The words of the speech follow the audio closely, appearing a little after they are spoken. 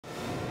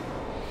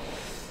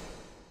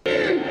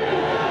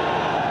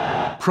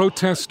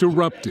Protests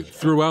erupted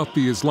throughout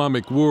the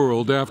Islamic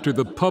world after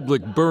the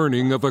public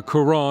burning of a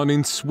Quran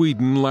in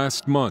Sweden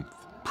last month.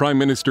 Prime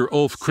Minister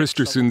Ulf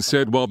Kristersson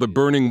said while the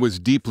burning was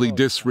deeply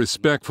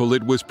disrespectful,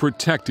 it was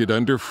protected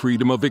under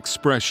freedom of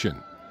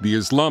expression. The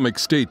Islamic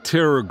State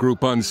terror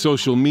group on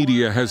social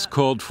media has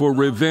called for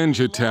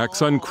revenge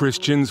attacks on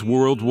Christians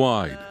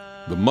worldwide.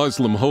 The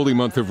Muslim holy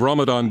month of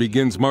Ramadan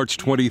begins March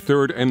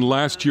 23rd, and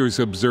last year's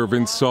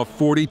observance saw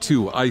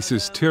 42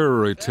 ISIS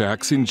terror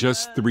attacks in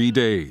just 3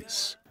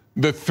 days.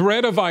 The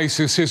threat of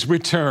ISIS has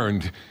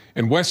returned,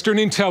 and Western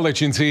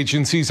intelligence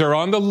agencies are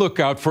on the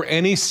lookout for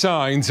any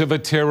signs of a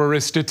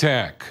terrorist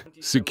attack.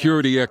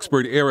 Security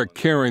expert Eric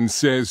Karen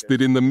says that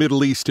in the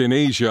Middle East and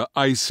Asia,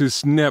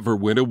 ISIS never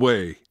went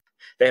away.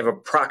 They have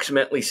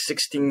approximately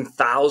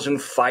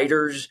 16,000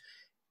 fighters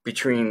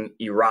between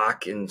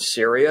Iraq and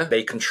Syria.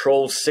 They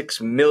control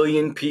 6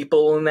 million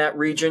people in that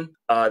region.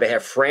 They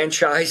have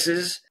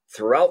franchises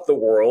throughout the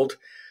world.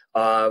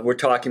 We're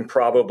talking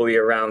probably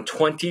around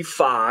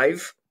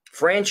 25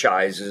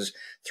 franchises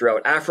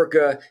throughout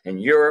Africa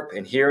and Europe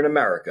and here in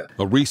America.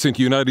 A recent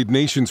United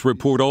Nations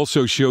report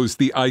also shows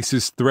the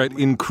ISIS threat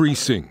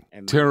increasing.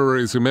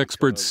 Terrorism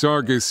expert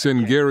Sargis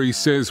Sengeri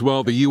says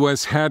while the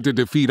U.S. had to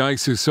defeat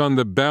ISIS on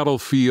the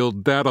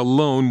battlefield, that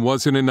alone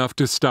wasn't enough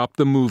to stop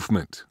the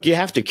movement. You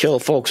have to kill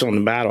folks on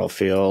the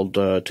battlefield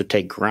to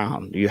take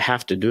ground. You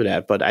have to do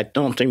that. But I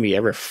don't think we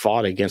ever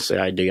fought against the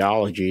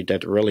ideology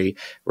that really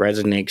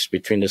resonates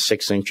between the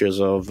 6 inches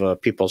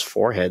of people's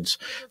foreheads.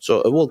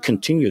 So it will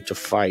continue to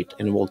fight,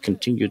 and it will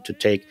continue to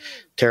take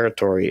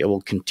territory. It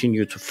will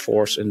continue to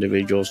force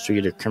individuals to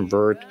either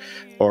convert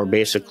or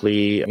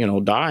basically,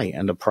 die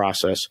in the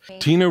process.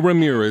 Tina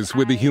Ramirez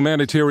with the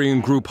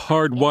humanitarian group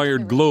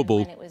Hardwired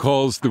Global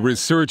calls the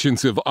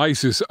resurgence of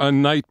ISIS a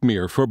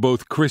nightmare for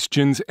both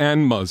Christians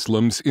and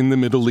Muslims in the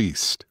Middle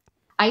East.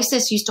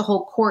 ISIS used to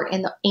hold court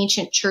in the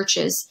ancient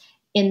churches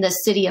in the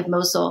city of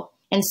Mosul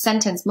and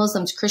sentence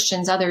Muslims,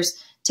 Christians,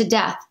 others to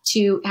death,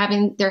 to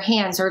having their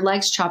hands or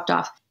legs chopped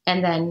off.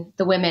 And then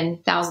the women,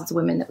 thousands of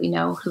women that we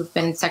know who've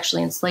been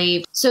sexually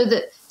enslaved. So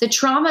the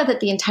trauma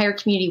that the entire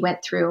community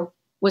went through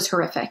was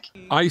horrific.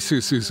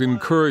 ISIS is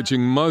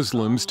encouraging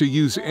Muslims to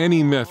use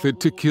any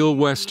method to kill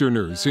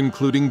Westerners,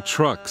 including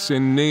trucks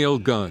and nail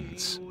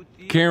guns.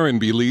 Karen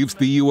believes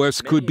the U.S.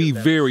 could be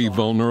very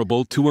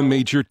vulnerable to a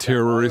major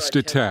terrorist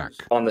attack.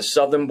 On the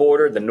southern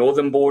border, the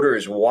northern border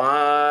is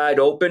wide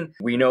open.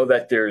 We know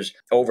that there's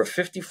over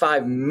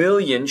 55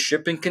 million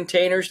shipping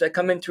containers that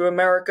come into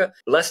America.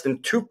 Less than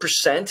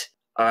 2%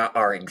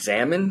 are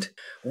examined.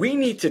 We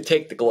need to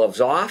take the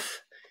gloves off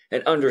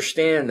and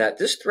understand that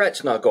this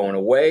threat's not going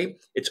away.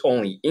 It's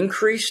only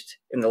increased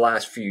in the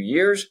last few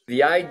years.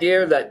 The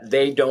idea that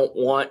they don't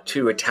want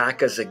to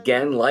attack us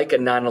again like a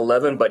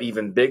 9/11, but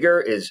even bigger,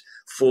 is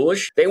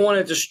foolish. They want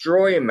to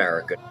destroy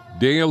America.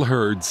 Dale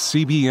Hurd,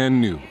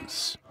 CBN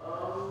News.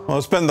 Well,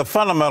 it's been the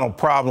fundamental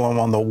problem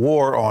on the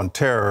war on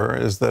terror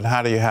is that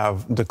how do you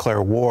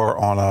declare war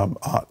on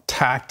a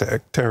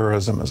tactic?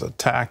 Terrorism is a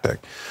tactic,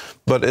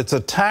 but it's a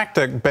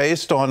tactic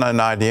based on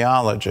an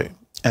ideology.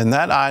 And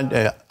that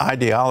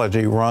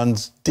ideology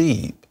runs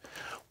deep.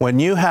 When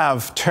you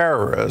have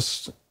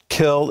terrorists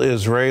kill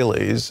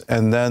Israelis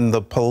and then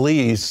the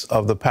police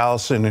of the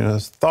Palestinian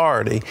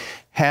Authority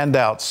hand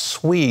out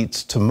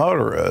sweets to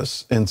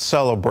motorists in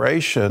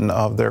celebration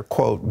of their,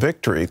 quote,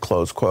 victory,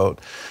 close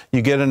quote,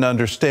 you get an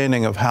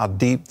understanding of how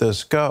deep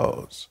this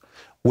goes.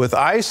 With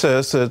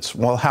ISIS, it's,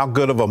 well, how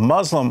good of a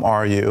Muslim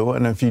are you?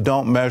 And if you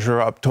don't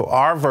measure up to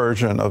our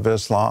version of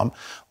Islam,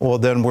 well,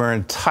 then we're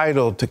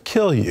entitled to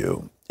kill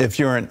you. If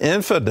you're an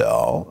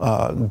infidel,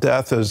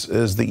 death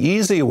is the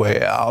easy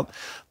way out,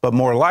 but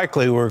more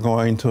likely we're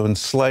going to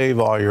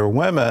enslave all your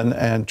women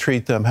and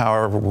treat them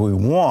however we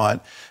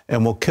want,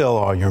 and we'll kill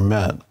all your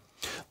men.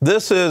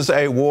 This is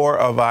a war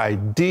of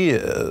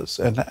ideas,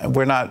 and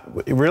we're not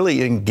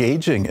really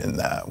engaging in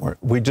that.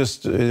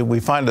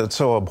 We find it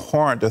so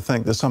abhorrent to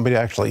think that somebody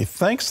actually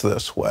thinks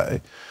this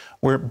way.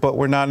 But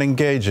we're not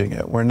engaging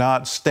it. We're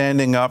not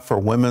standing up for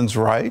women's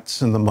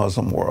rights in the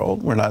Muslim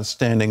world. We're not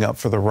standing up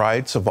for the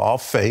rights of all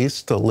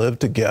faiths to live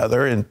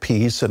together in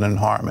peace and in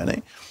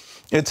harmony.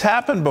 It's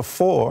happened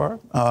before.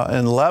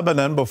 In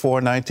Lebanon, before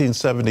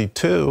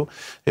 1972,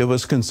 it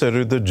was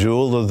considered the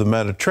jewel of the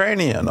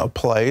Mediterranean, a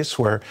place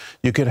where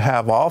you could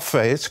have all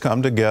faiths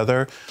come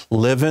together,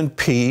 live in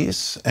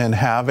peace, and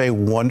have a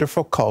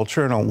wonderful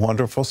culture and a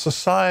wonderful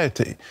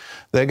society.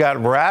 They got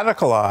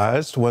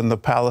radicalized when the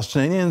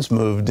Palestinians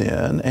moved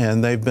in,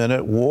 and they've been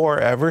at war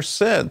ever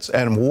since,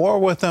 and war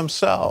with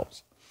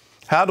themselves.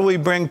 How do we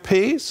bring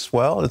peace?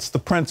 Well, it's the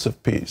Prince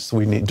of Peace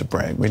we need to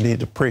bring. We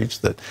need to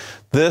preach that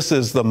this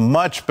is the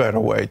much better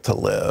way to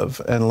live,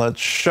 and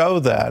let's show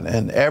that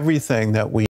in everything that we